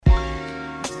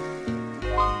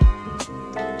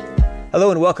Hello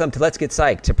and welcome to Let's Get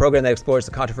Psyched, a program that explores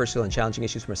the controversial and challenging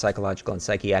issues from a psychological and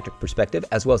psychiatric perspective,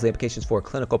 as well as the implications for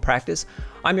clinical practice.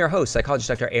 I'm your host, psychologist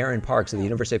Dr. Aaron Parks of the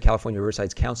University of California,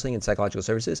 Riverside's Counseling and Psychological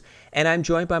Services, and I'm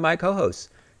joined by my co-host,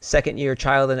 second-year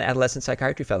child and adolescent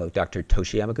psychiatry fellow, Dr.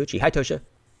 Tosha Yamaguchi. Hi, Tosha.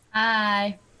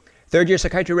 Hi. Third-year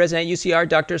psychiatry resident at UCR,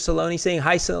 Dr. Saloni Singh.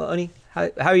 Hi, Saloni. How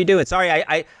are you doing? Sorry,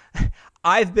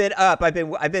 I've been up. I've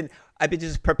been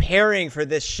just preparing for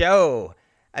this show.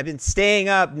 I've been staying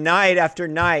up night after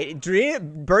night,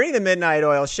 burning the midnight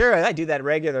oil. Sure, I do that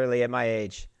regularly at my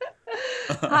age.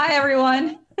 Hi,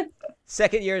 everyone.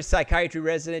 Second year psychiatry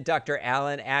resident, Dr.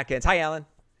 Alan Atkins. Hi, Alan.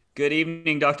 Good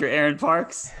evening, Dr. Aaron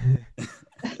Parks.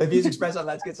 The views expressed on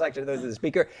Let's Get Psyched are those of the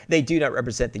speaker. They do not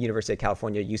represent the University of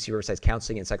California, UC Riverside's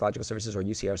Counseling and Psychological Services, or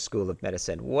UCR School of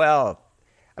Medicine. Well,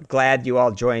 I'm glad you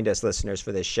all joined us, listeners,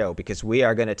 for this show, because we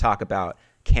are going to talk about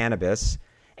cannabis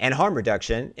and harm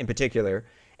reduction in particular.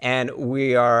 And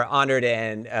we are honored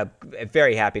and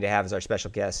very happy to have as our special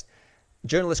guest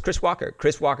journalist Chris Walker.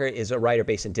 Chris Walker is a writer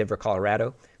based in Denver,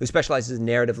 Colorado, who specializes in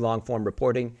narrative long-form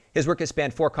reporting. His work has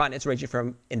spanned 4 continents, ranging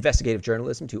from investigative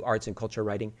journalism to arts and culture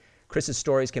writing. Chris's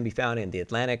stories can be found in The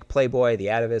Atlantic, Playboy, The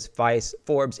Atavist, Vice,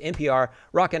 Forbes, NPR,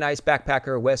 Rock and Ice,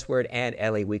 Backpacker, Westward, and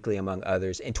LA Weekly, among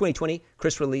others. In 2020,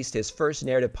 Chris released his first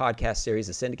narrative podcast series,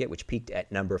 The Syndicate, which peaked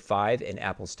at number 5 in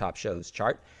Apple's top shows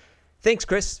chart. Thanks,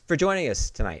 Chris, for joining us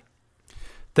tonight.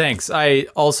 Thanks. I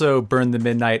also burned the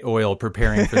midnight oil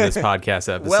preparing for this podcast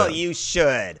episode. Well, you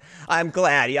should. I'm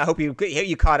glad. I hope you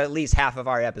caught at least half of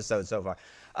our episodes so far.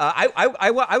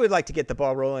 I would like to get the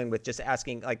ball rolling with just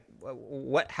asking, like,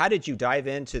 how did you dive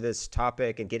into this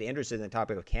topic and get interested in the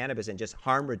topic of cannabis and just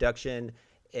harm reduction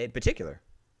in particular?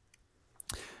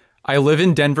 I live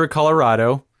in Denver,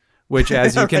 Colorado, which,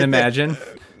 as you can imagine.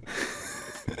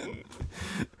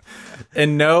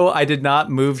 And no, I did not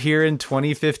move here in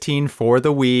 2015 for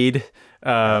the weed.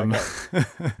 But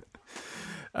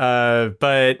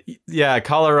yeah,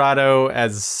 Colorado,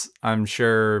 as I'm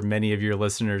sure many of your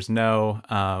listeners know,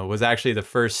 was actually the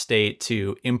first state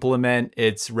to implement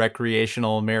its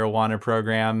recreational marijuana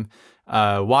program.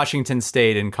 Washington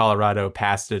State and Colorado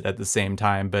passed it at the same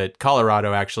time, but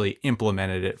Colorado actually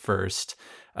implemented it first.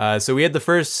 So we had the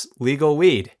first legal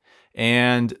weed,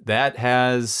 and that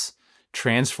has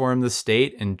transform the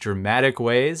state in dramatic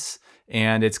ways.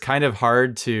 And it's kind of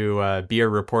hard to be a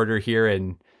reporter here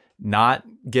and not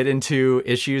get into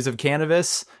issues of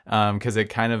cannabis because it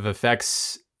kind of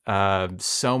affects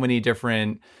so many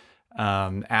different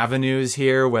avenues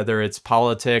here, whether it's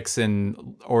politics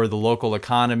or the local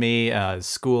economy,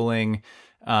 schooling.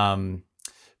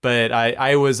 But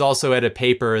I was also at a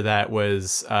paper that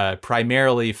was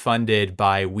primarily funded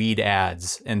by weed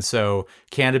ads. And so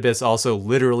cannabis also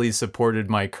literally supported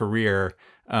my career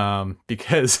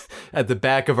because at the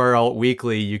back of our alt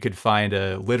weekly, you could find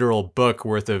a literal book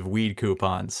worth of weed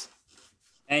coupons.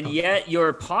 And yet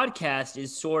your podcast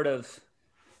is sort of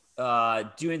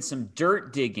doing some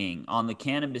dirt digging on the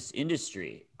cannabis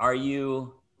industry.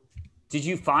 Did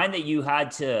you find that you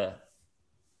had to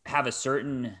have a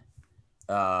certain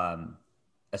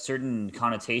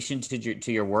connotation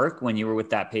to your work when you were with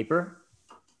that paper?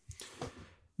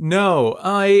 No,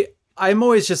 I'm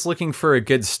always just looking for a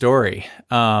good story,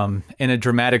 and a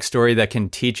dramatic story that can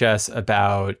teach us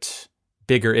about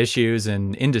bigger issues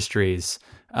and industries.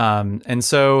 And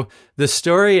so the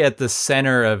story at the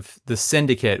center of The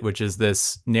Syndicate, which is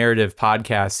this narrative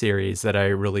podcast series that I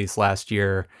released last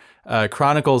year,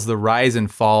 chronicles the rise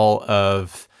and fall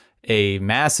of a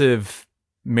massive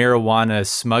marijuana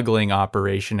smuggling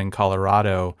operation in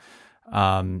Colorado.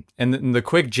 And the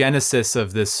quick genesis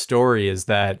of this story is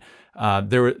that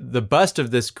the bust of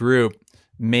this group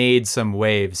made some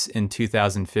waves in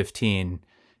 2015.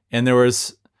 And there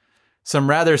was some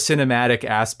rather cinematic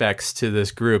aspects to this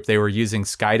group. They were using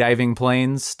skydiving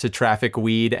planes to traffic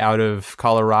weed out of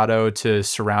Colorado to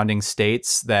surrounding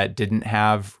states that didn't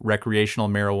have recreational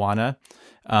marijuana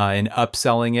and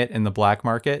upselling it in the black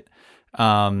market.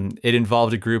 It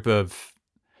involved a group of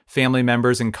family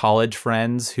members and college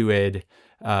friends who had,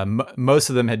 most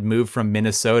of them had moved from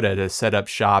Minnesota to set up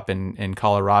shop in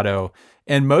Colorado.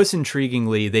 And most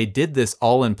intriguingly, they did this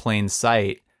all in plain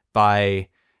sight by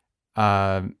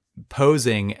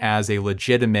posing as a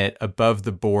legitimate, above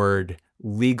the board,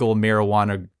 legal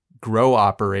marijuana grow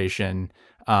operation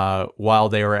while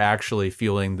they were actually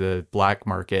fueling the black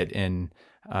market in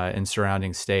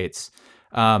surrounding states.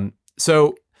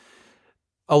 So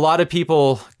a lot of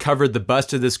people covered the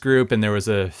bust of this group, and there was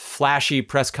a flashy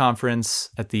press conference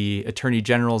at the Attorney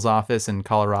General's office in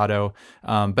Colorado.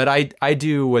 But I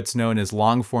do what's known as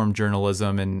long-form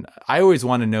journalism, and I always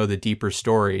want to know the deeper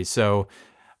story. So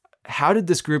how did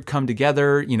this group come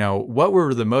together? You know, what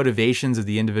were the motivations of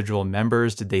the individual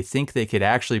members? Did they think they could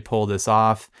actually pull this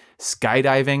off?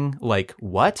 Skydiving, like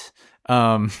what?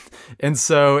 And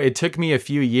so it took me a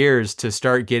few years to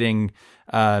start getting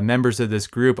members of this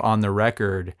group on the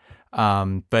record.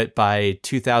 But by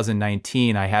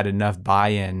 2019, I had enough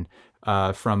buy-in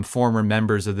from former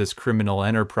members of this criminal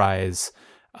enterprise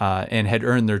and had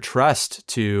earned their trust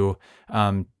to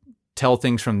tell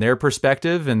things from their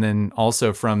perspective, and then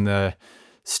also from the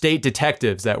state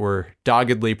detectives that were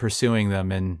doggedly pursuing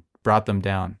them and brought them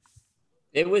down.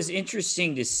 It was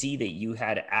interesting to see that you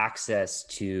had access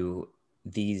to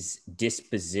these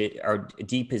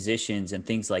depositions and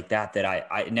things like that,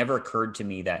 I it never occurred to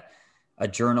me that a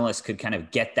journalist could kind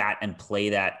of get that and play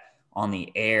that on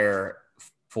the air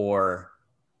for,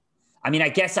 I mean, I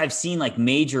guess I've seen like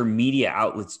major media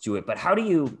outlets do it, but how do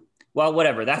you, well,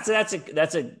 whatever. That's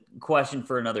a question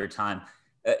for another time.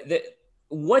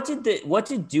 What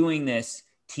did doing this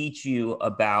teach you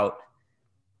about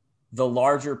the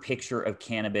larger picture of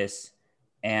cannabis?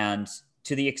 And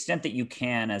to the extent that you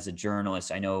can, as a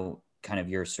journalist, I know kind of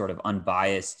you're sort of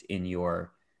unbiased in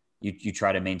your, you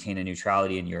try to maintain a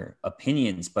neutrality in your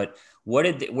opinions, but where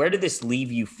did this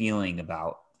leave you feeling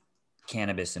about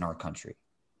cannabis in our country?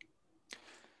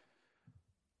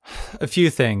 A few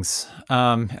things.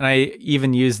 And I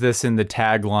even use this in the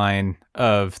tagline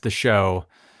of the show.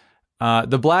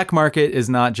 The black market is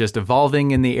not just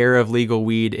evolving in the era of legal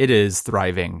weed, it is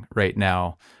thriving right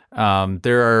now.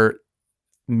 There are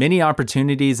many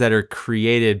opportunities that are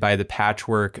created by the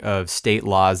patchwork of state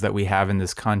laws that we have in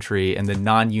this country and the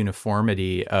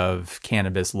non-uniformity of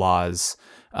cannabis laws.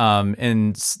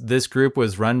 And this group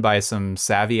was run by some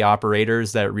savvy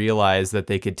operators that realized that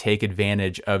they could take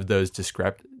advantage of those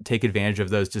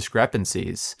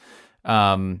discrepancies.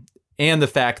 And the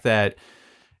fact that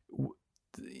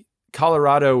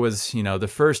Colorado was, you know, the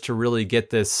first to really get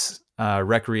this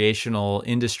recreational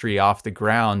industry off the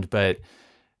ground, but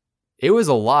it was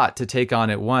a lot to take on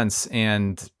at once.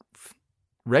 And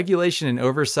regulation and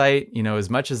oversight, you know, as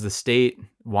much as the state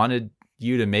wanted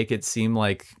you to make it seem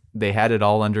like they had it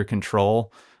all under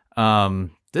control,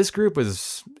 this group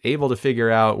was able to figure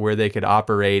out where they could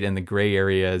operate in the gray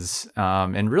areas,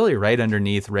 and really right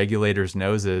underneath regulators'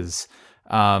 noses.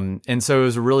 And so it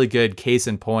was a really good case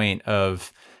in point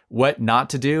of what not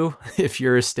to do if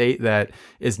you're a state that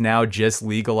is now just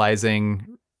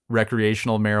legalizing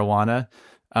recreational marijuana,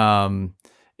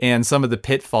 and some of the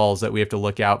pitfalls that we have to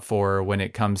look out for when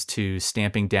it comes to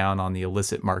stamping down on the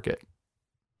illicit market.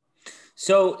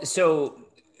 So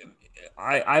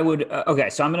I would, okay,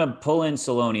 so I'm going to pull in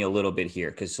Saloni a little bit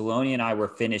here, because Saloni and I were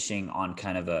finishing on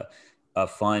kind of a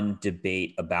fun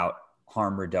debate about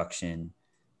harm reduction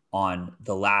on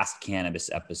the last cannabis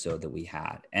episode that we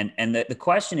had. And the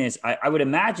question is, I would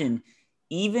imagine,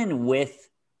 even with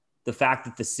the fact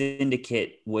that the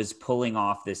syndicate was pulling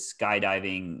off this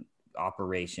skydiving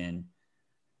operation,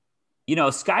 you know,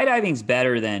 skydiving's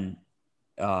better than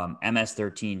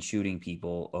MS-13 shooting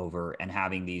people over and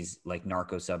having these like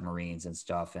narco submarines and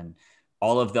stuff, and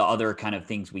all of the other kind of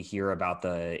things we hear about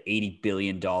the $80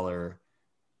 billion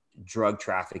drug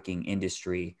trafficking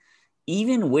industry.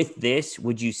 Even with this,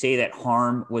 would you say that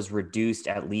harm was reduced,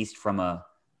 at least from a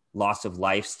loss of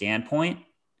life standpoint?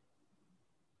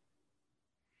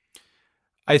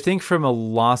 I think from a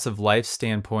loss of life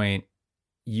standpoint,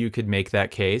 you could make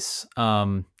that case.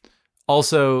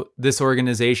 Also, this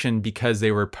organization, because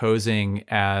they were posing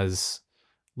as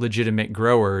legitimate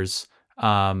growers,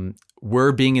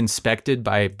 were being inspected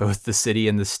by both the city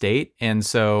and the state. And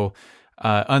so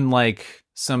unlike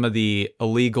some of the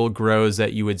illegal grows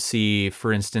that you would see,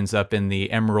 for instance, up in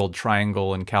the Emerald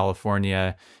Triangle in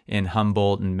California, in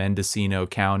Humboldt and Mendocino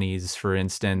counties, for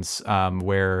instance,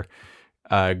 where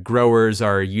growers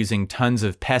are using tons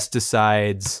of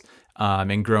pesticides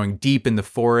and growing deep in the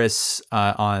forests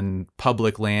on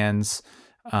public lands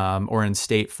or in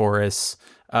state forests.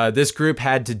 This group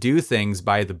had to do things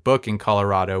by the book in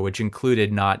Colorado, which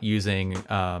included not using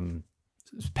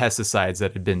pesticides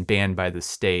that had been banned by the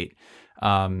state.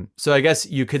 So I guess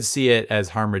you could see it as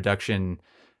harm reduction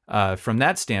from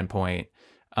that standpoint.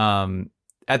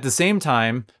 At the same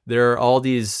time, there are all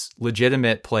these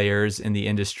legitimate players in the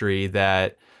industry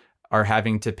that are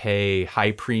having to pay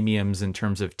high premiums in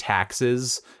terms of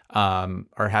taxes,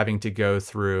 are having to go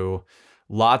through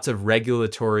lots of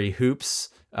regulatory hoops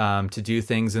to do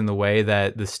things in the way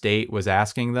that the state was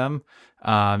asking them.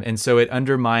 And so it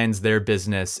undermines their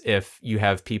business if you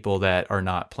have people that are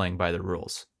not playing by the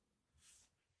rules.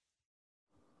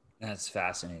 That's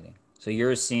fascinating. So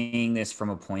you're seeing this from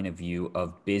a point of view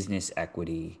of business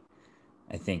equity,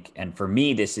 I think. And for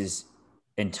me, this is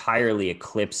entirely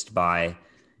eclipsed by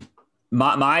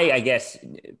my I guess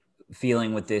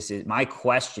feeling with this is my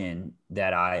question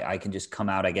that I can just come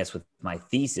out, I guess, with my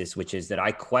thesis, which is that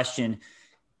I question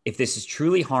if this is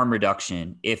truly harm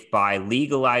reduction, if by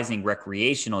legalizing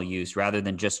recreational use rather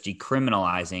than just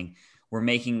decriminalizing, we're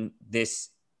making this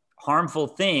harmful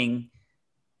thing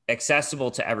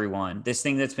accessible to everyone. This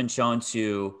thing that's been shown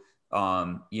to,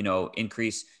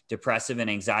 increase depressive and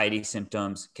anxiety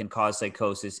symptoms, can cause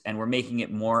psychosis, and we're making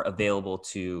it more available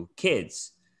to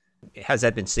kids. Has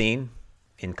that been seen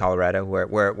in Colorado,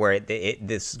 where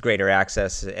this greater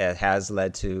access has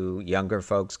led to younger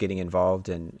folks getting involved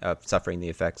and suffering the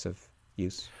effects of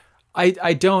use?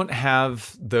 I don't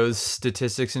have those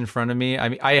statistics in front of me. I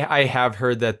mean, I have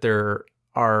heard that there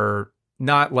are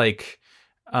not like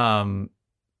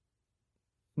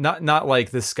not like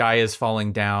the sky is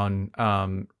falling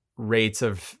down rates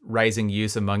of rising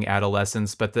use among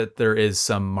adolescents, but that there is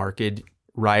some marked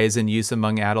rise in use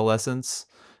among adolescents.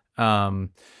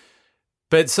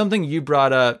 But something you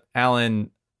brought up,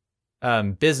 Alan,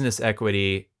 business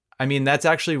equity. I mean, that's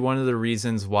actually one of the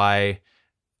reasons why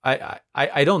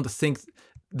I don't think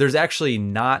there's actually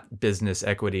not business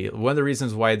equity. One of the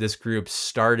reasons why this group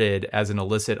started as an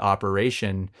illicit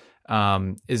operation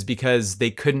is because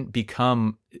they couldn't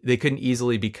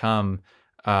easily become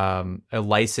a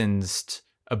licensed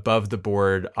above the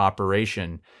board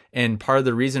operation. And part of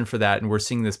the reason for that, and we're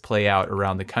seeing this play out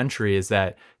around the country, is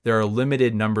that there are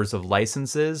limited numbers of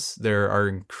licenses. There are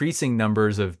increasing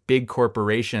numbers of big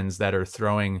corporations that are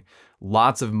throwing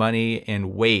lots of money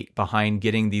and weight behind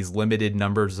getting these limited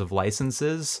numbers of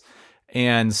licenses.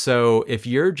 And so if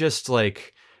you're just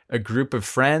like a group of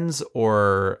friends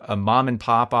or a mom and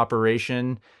pop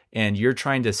operation, and you're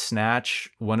trying to snatch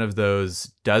one of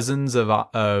those dozens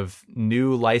of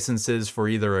new licenses for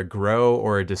either a grow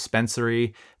or a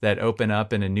dispensary that open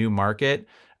up in a new market,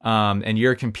 and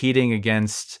you're competing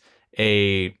against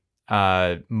a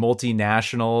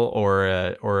multinational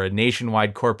or a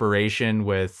nationwide corporation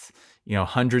with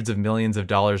hundreds of millions of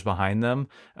dollars behind them,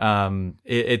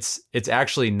 it's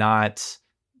actually not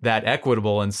that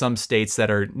equitable. And some states that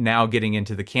are now getting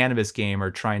into the cannabis game are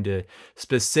trying to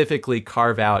specifically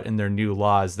carve out in their new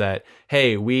laws that,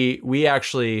 hey, we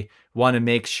actually want to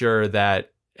make sure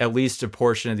that at least a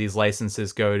portion of these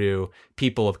licenses go to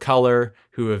people of color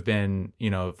who have been,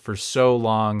 for so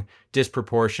long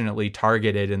disproportionately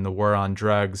targeted in the war on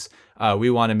drugs.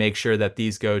 We want to make sure that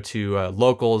these go to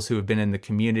locals who have been in the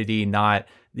community, not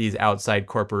these outside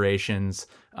corporations.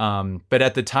 But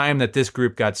at the time that this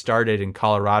group got started in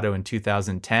Colorado in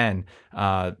 2010,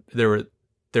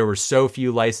 there were so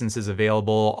few licenses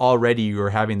available. Already you were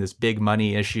having this big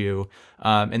money issue,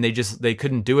 and they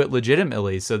couldn't do it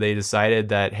legitimately. So they decided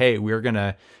that, hey, we're going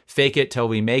to fake it till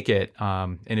we make it.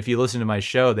 And if you listen to my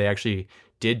show, they actually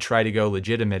did try to go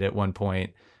legitimate at one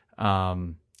point.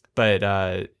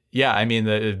 Yeah, I mean,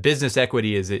 the business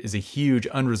equity is a huge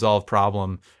unresolved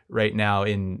problem right now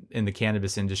in the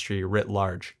cannabis industry writ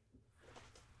large.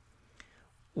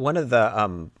 One of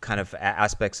the kind of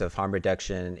aspects of harm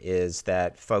reduction is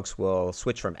that folks will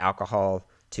switch from alcohol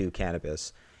to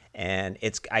cannabis. And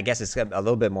I guess it's a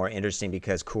little bit more interesting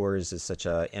because Coors is such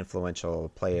an influential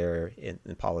player in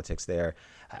politics there.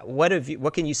 What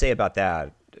can you say about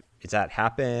that? Does that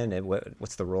happen? And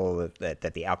what's the role that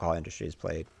the alcohol industry has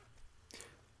played?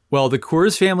 Well, the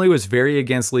Coors family was very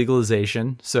against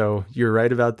legalization, so you're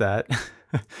right about that.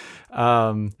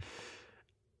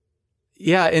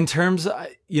 Yeah, in terms,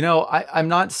 I'm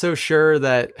not so sure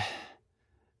that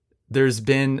there's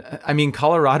been,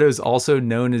 Colorado is also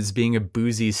known as being a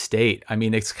boozy state. I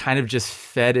mean, it's kind of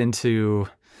just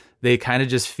they kind of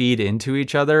just feed into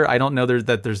each other. I don't know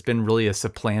that there's been really a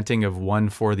supplanting of one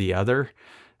for the other.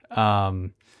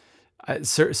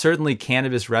 Certainly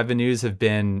cannabis revenues have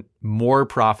been more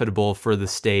profitable for the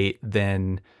state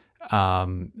than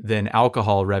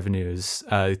alcohol revenues.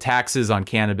 Taxes on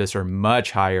cannabis are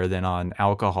much higher than on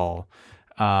alcohol.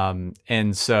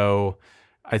 And so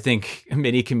I think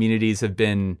many communities have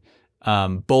been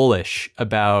bullish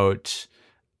about,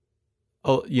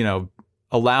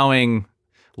 allowing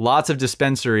lots of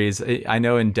dispensaries. I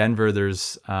know in Denver,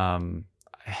 there's,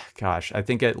 I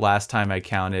think at last time I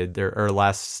counted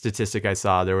last statistic I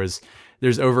saw, there's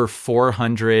over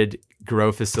 400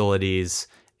 grow facilities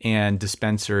and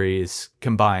dispensaries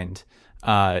combined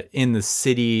in the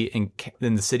city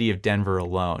in the city of Denver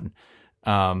alone.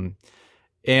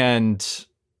 And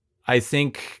I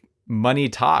think money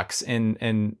talks,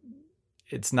 and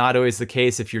it's not always the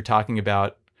case if you're talking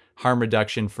about harm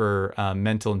reduction for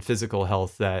mental and physical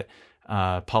health that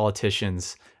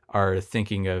politicians are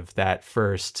thinking of that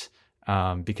first.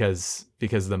 because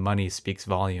the money speaks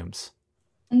volumes.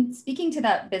 And speaking to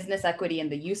that business equity and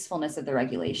the usefulness of the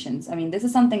regulations, I mean, this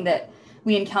is something that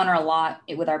we encounter a lot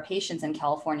with our patients in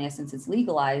California since it's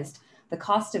legalized. The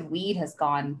cost of weed has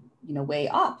gone, way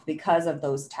up because of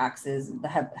those taxes, the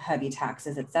heavy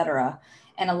taxes, et cetera.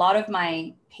 And a lot of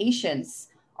my patients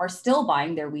are still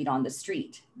buying their weed on the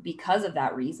street because of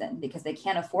that reason, because they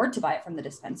can't afford to buy it from the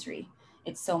dispensary.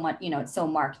 It's so much, it's so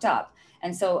marked up.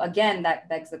 And so again, that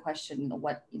begs the question,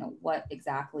 what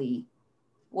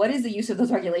is the use of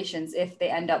those regulations if they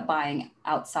end up buying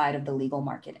outside of the legal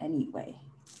market anyway?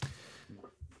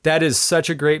 That is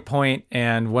such a great point,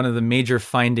 and one of the major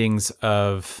findings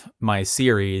of my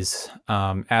series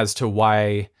as to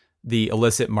why the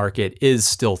illicit market is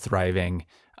still thriving.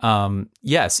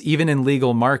 Yes, even in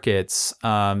legal markets,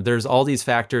 there's all these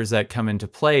factors that come into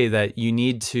play that you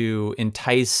need to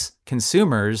entice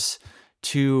consumers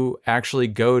to actually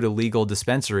go to legal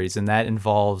dispensaries. And that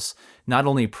involves not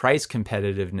only price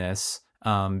competitiveness,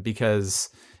 because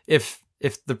if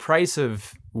the price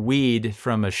of weed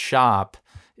from a shop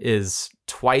is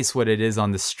twice what it is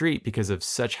on the street because of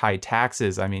such high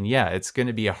taxes, I mean, yeah, it's going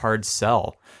to be a hard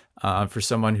sell for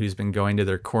someone who's been going to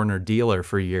their corner dealer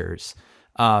for years.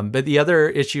 But the other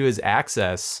issue is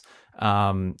access.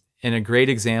 And a great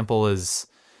example is,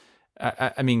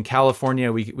 I mean,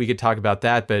 California, we could talk about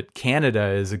that, but Canada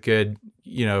is a good,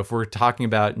 if we're talking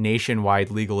about nationwide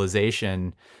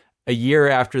legalization, a year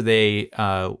after they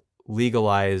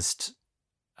legalized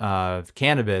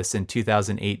cannabis in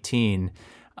 2018,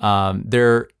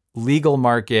 their legal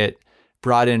market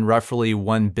brought in roughly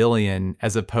 1 billion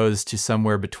as opposed to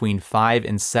somewhere between 5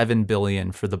 and 7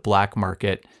 billion for the black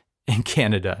market in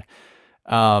Canada.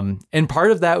 And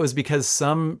part of that was because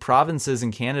some provinces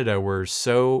in Canada were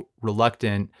so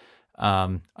reluctant,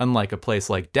 unlike a place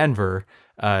like Denver,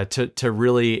 to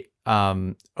really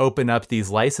open up these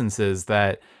licenses,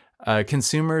 that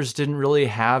consumers didn't really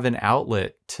have an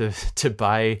outlet to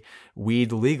buy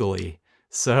weed legally.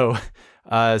 So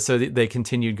they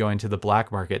continued going to the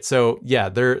black market. So yeah,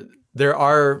 there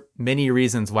are many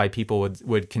reasons why people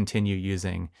would continue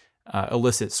using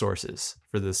illicit sources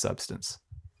for this substance.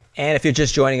 And if you're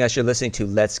just joining us, you're listening to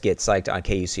Let's Get Psyched on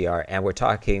KUCR, and we're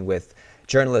talking with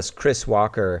journalist Chris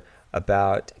Walker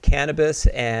about cannabis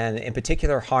and in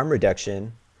particular harm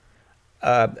reduction.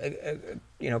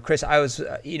 Chris, I was,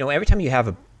 every time you have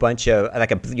a bunch of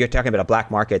you're talking about a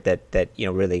black market that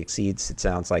really exceeds, it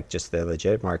sounds like, just the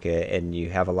legit market, and you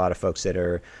have a lot of folks that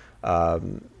are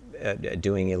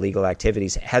doing illegal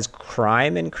activities. Has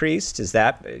crime increased?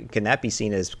 Can that be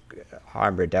seen as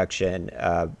harm reduction,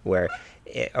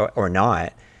 or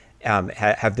not?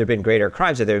 Have there been greater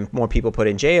crimes? Have there been more people put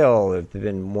in jail? Have there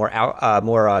been more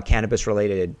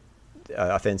cannabis-related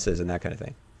offenses and that kind of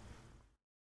thing?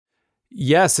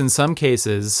 Yes, in some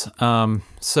cases.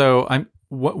 So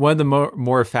one of the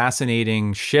more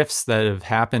fascinating shifts that have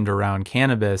happened around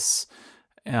cannabis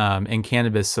and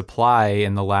cannabis supply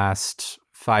in the last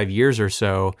 5 years or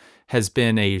so has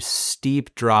been a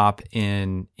steep drop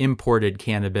in imported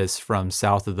cannabis from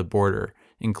south of the border,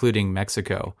 including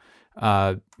Mexico,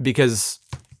 because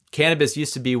cannabis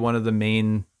used to be one of the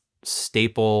main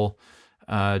staple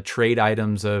trade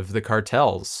items of the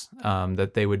cartels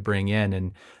that they would bring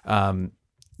in. And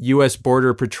U.S.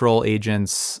 Border Patrol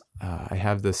agents, I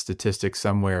have the statistics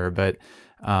somewhere, but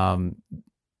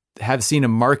have seen a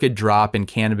marked drop in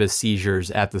cannabis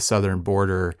seizures at the southern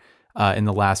border in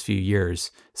the last few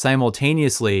years.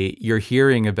 Simultaneously, you're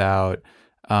hearing about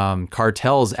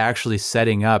cartels actually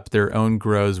setting up their own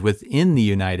grows within the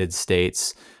United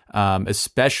States,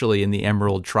 especially in the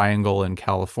Emerald Triangle in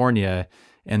California.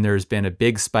 And there's been a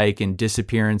big spike in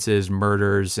disappearances,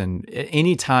 murders, and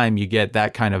anytime you get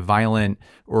that kind of violent,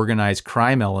 organized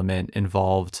crime element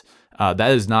involved, that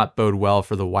does not bode well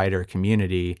for the wider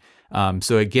community.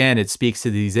 So again, it speaks to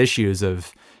these issues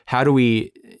of how do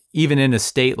we, even in a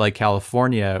state like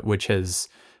California, which has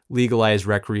legalized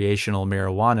recreational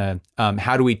marijuana,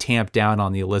 how do we tamp down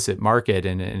on the illicit market?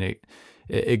 And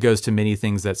it goes to many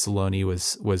things that Saloni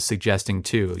was suggesting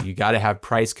too. You got to have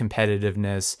price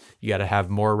competitiveness. You got to have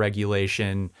more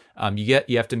regulation. You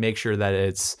have to make sure that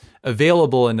it's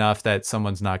available enough that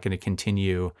someone's not going to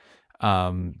continue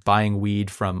buying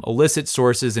weed from illicit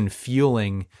sources and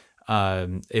fueling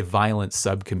a violent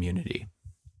sub-community.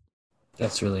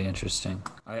 That's really interesting.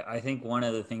 I think one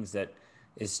of the things that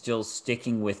is still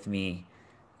sticking with me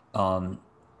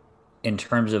in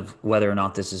terms of whether or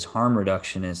not this is harm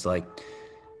reduction is like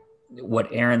what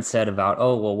Aaron said about,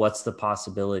 what's the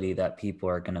possibility that people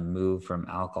are going to move from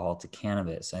alcohol to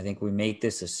cannabis? I think we make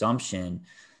this assumption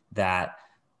that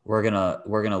we're going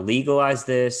to legalize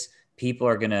this. people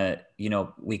are going to,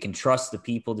 we can trust the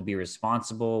people to be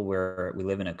responsible, where we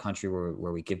live in a country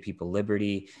where we give people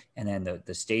liberty, and then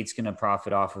the state's going to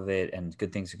profit off of it, and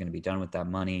good things are going to be done with that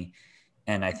money.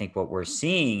 And I think what we're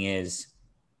seeing is,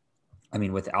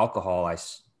 with alcohol,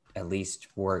 at least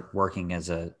working as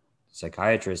a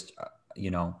psychiatrist,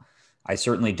 I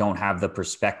certainly don't have the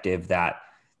perspective that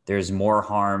there's more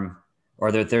harm,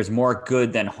 or that there's more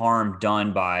good than harm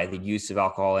done by the use of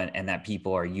alcohol, and that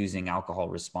people are using alcohol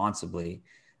responsibly.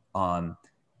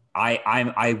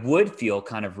 I would feel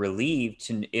kind of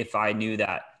relieved if I knew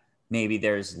that maybe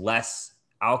there's less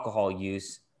alcohol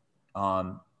use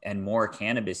and more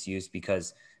cannabis use,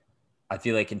 because I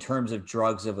feel like in terms of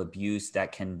drugs of abuse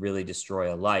that can really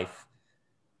destroy a life,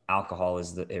 alcohol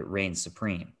it reigns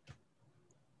supreme.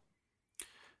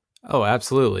 Oh,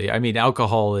 absolutely.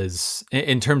 Alcohol is,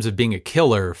 in terms of being a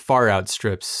killer, far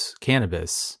outstrips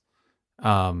cannabis.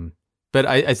 But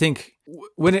I think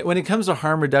when it comes to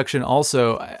harm reduction,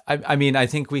 also, I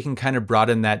think we can kind of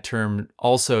broaden that term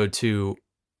also to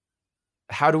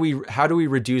how do we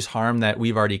reduce harm that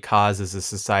we've already caused as a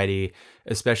society,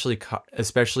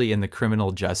 especially in the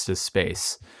criminal justice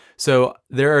space. So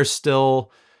there are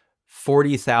still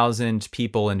 40,000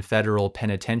 people in federal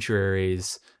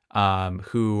penitentiaries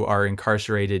who are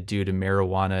incarcerated due to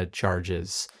marijuana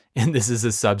charges. And this is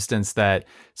a substance that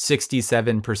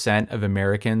 67% of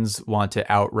Americans want to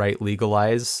outright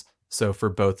legalize. So for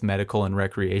both medical and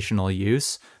recreational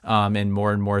use, and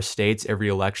more states every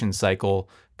election cycle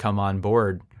come on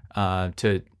board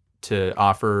to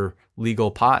offer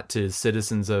legal pot to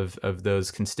citizens of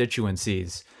those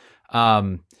constituencies.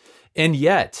 And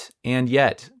yet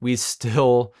we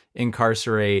still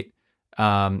incarcerate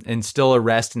and still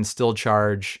arrest and still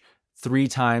charge 3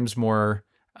 times more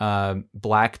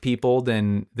Black people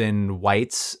than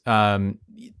whites,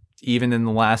 even in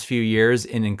the last few years,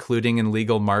 and including in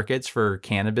legal markets for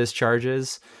cannabis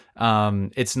charges.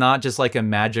 It's not just like a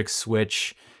magic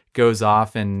switch goes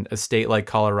off and a state like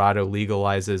Colorado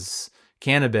legalizes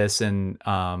cannabis and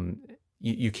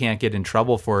you can't get in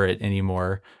trouble for it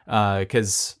anymore,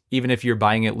 because even if you're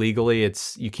buying it legally,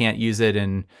 you can't use it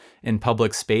in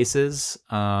public spaces,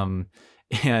 and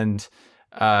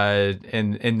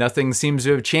nothing seems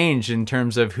to have changed in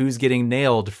terms of who's getting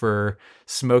nailed for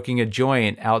smoking a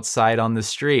joint outside on the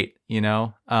street,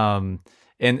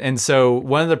 and so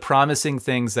one of the promising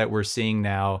things that we're seeing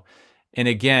now, and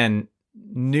again,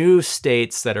 new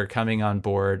states that are coming on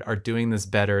board are doing this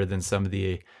better than some of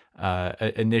the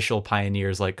initial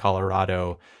pioneers like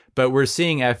Colorado, but we're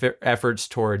seeing efforts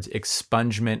towards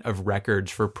expungement of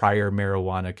records for prior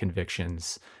marijuana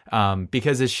convictions,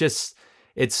 because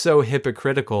it's so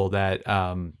hypocritical that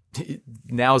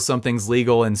now something's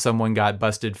legal and someone got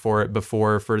busted for it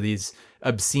before for these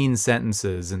obscene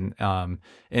sentences,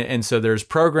 and so there's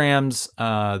programs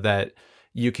that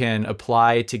you can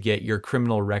apply to get your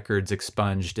criminal records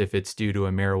expunged if it's due to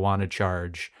a marijuana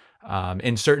charge,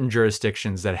 in certain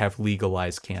jurisdictions that have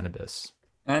legalized cannabis.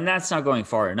 And that's not going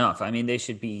far enough.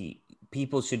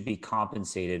 People should be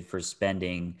compensated for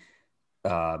spending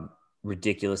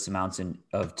ridiculous amounts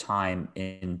of time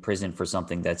in prison for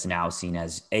something that's now seen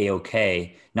as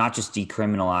A-okay, not just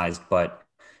decriminalized, but,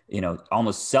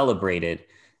 almost celebrated.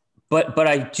 But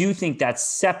I do think that's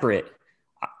separate.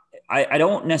 I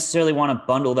don't necessarily want to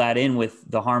bundle that in with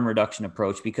the harm reduction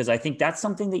approach, because I think that's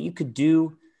something that you could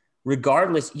do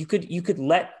regardless. You could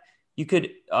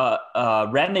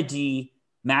remedy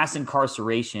mass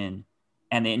incarceration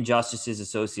and the injustices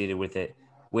associated with it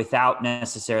without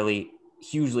necessarily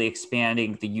hugely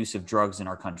expanding the use of drugs in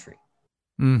our country.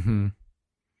 Mm-hmm.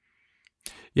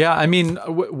 Yeah,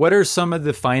 what are some of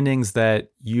the findings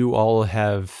that you all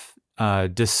have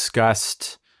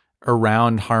discussed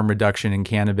around harm reduction in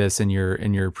cannabis in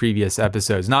your previous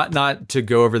episodes? Not to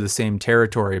go over the same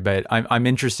territory, but I'm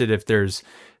interested if there's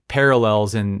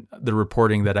parallels in the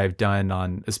reporting that I've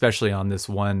done especially on this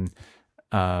one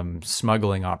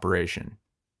smuggling operation.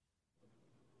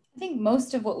 I think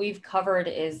most of what we've covered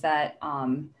is that,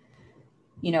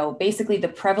 basically the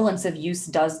prevalence of use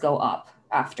does go up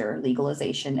after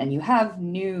legalization, and you have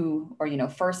new or,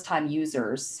 first-time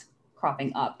users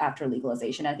cropping up after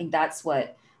legalization. I think that's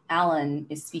what Alan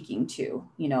is speaking to,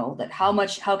 that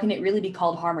how can it really be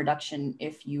called harm reduction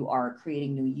if you are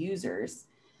creating new users?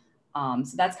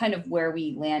 So that's kind of where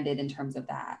we landed in terms of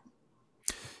that.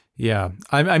 Yeah.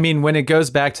 When it goes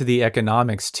back to the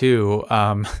economics too,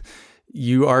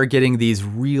 you are getting these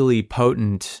really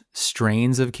potent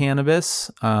strains of cannabis,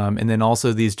 and then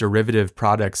also these derivative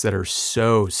products that are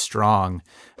so strong,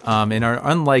 and are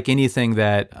unlike anything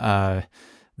that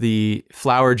the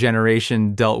flower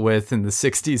generation dealt with in the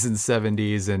 60s and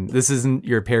 70s, and this isn't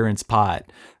your parents'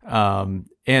 pot.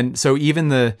 And so even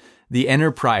the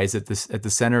enterprise at the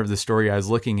center of the story I was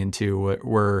looking into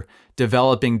were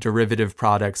developing derivative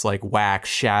products like wax,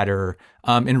 shatter,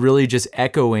 and really just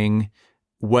echoing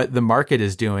what the market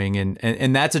is doing.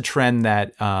 And that's a trend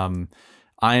that I'm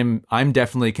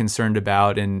definitely concerned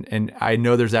about. And I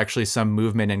know there's actually some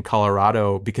movement in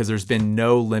Colorado because there's been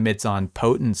no limits on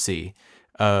potency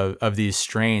of these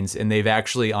strains. And they've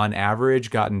actually, on average,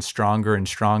 gotten stronger and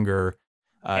stronger.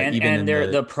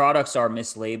 The products are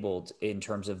mislabeled in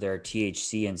terms of their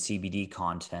THC and CBD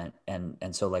content.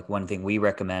 And so like one thing we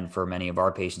recommend for many of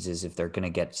our patients is if they're going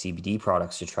to get CBD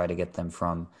products to try to get them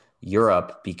from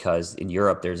Europe, because in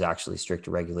Europe, there's actually stricter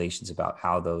regulations about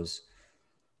how those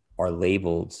are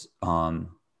labeled.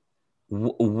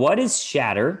 What is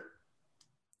shatter?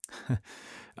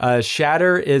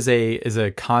 Shatter is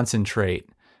a concentrate.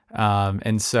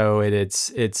 And so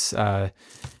it's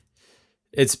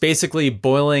basically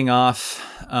boiling off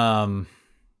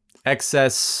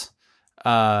excess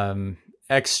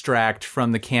extract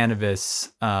from the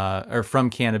cannabis or from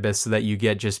cannabis so that you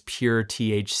get just pure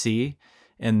THC.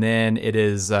 And then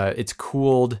it's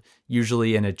cooled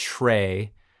usually in a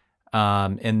tray.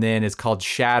 And then it's called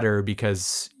shatter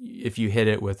because if you hit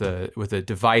it with a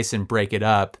device and break it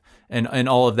up, and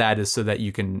all of that is so that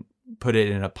you can put it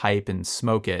in a pipe and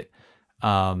smoke it.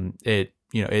 It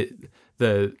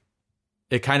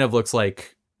kind of looks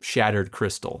like shattered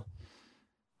crystal.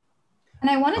 And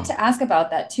I wanted to ask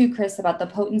about that too, Chris, about the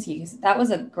potency, because that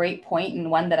was a great point and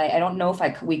one that I don't know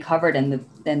if we covered in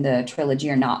the trilogy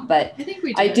or not, but I think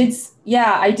we did.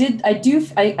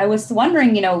 I was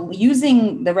wondering,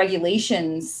 using the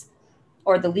regulations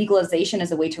or the legalization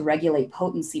as a way to regulate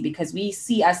potency, because we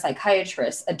see as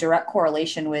psychiatrists a direct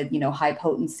correlation with, high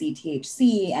potency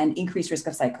THC and increased risk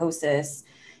of psychosis,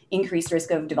 increased risk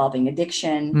of developing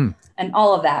addiction and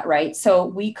all of that, right? So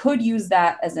we could use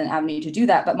that as an avenue to do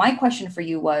that. But my question for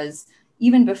you was,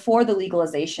 even before the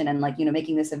legalization and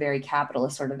making this a very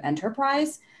capitalist sort of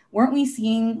enterprise, weren't we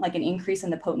seeing like an increase in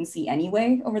the potency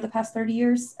anyway over the past 30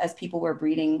 years as people were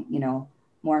breeding,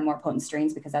 more and more potent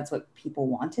strains because that's what people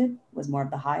wanted, was more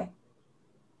of the high?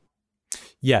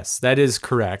 Yes, that is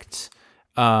correct.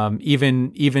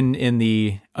 Even in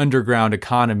the underground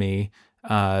economy,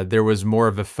 there was more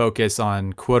of a focus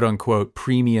on quote unquote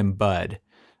premium bud.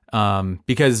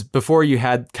 Because before you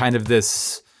had kind of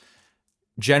this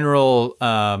general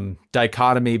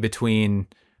dichotomy between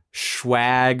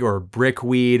swag or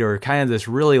brickweed or kind of this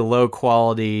really low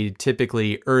quality,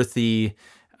 typically earthy,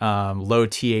 low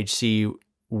THC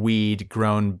weed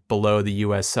grown below the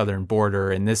US southern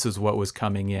border. And this is what was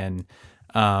coming in.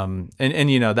 And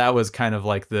that was kind of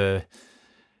like the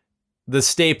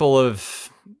staple of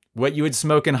what you would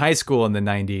smoke in high school in the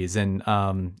 90s. And,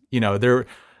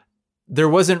 there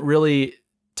wasn't really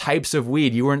types of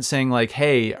weed. You weren't saying like,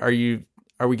 hey, are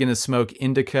we going to smoke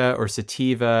indica or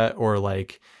sativa or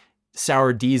like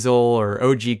sour diesel or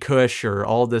OG Kush or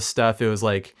all this stuff? It was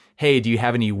like, hey, do you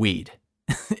have any weed?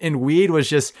 And weed was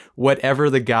just whatever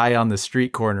the guy on the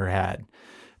street corner had.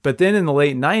 But then in the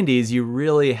late 90s, you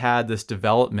really had this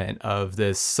development of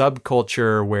this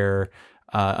subculture where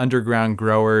underground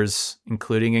growers,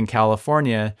 including in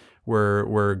California,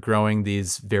 were growing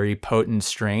these very potent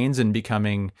strains and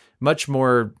becoming much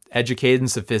more educated and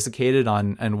sophisticated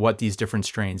on what these different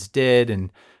strains did,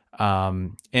 and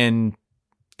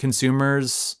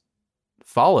consumers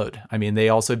followed. I mean, they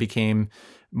also became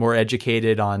more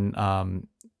educated on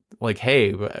like,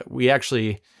 hey,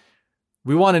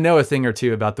 we want to know a thing or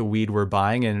two about the weed we're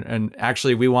buying, and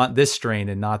actually we want this strain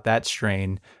and not that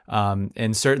strain.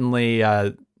 And certainly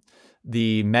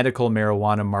the medical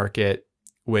marijuana market,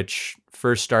 which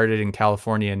first started in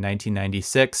California in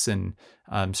 1996 and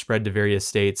spread to various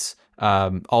states,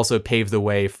 also paved the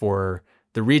way for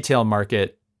the retail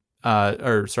market,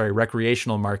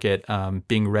 recreational market,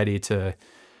 being ready to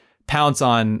pounce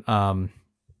on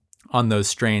those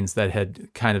strains that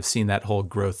had kind of seen that whole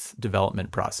growth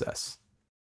development process.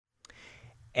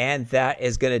 And that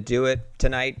is going to do it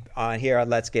tonight here on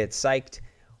Let's Get Psyched.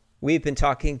 We've been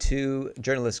talking to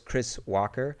journalist Chris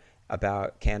Walker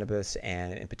about cannabis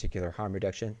and in particular harm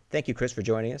reduction. Thank you, Chris, for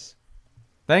joining us.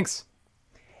 Thanks.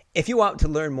 If you want to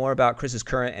learn more about Chris's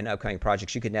current and upcoming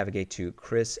projects, you can navigate to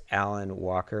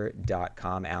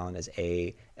chrisallenwalker.com. Allen is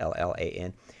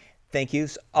ALLAN. Thank you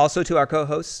also to our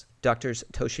co-hosts, Doctors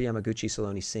Tosha Yamaguchi,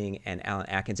 Saloni Singh, and Alan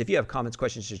Atkins. If you have comments,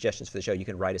 questions, suggestions for the show, you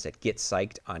can write us at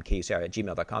getpsyched on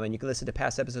KUCR@gmail.com, and you can listen to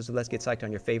past episodes of Let's Get Psyched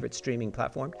on your favorite streaming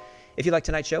platform. If you like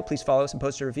tonight's show, please follow us and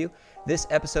post a review. This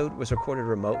episode was recorded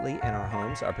remotely in our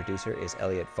homes. Our producer is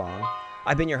Elliot Fong.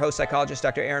 I've been your host, psychologist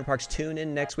Dr. Aaron Parks. Tune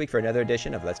in next week for another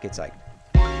edition of Let's Get Psyched.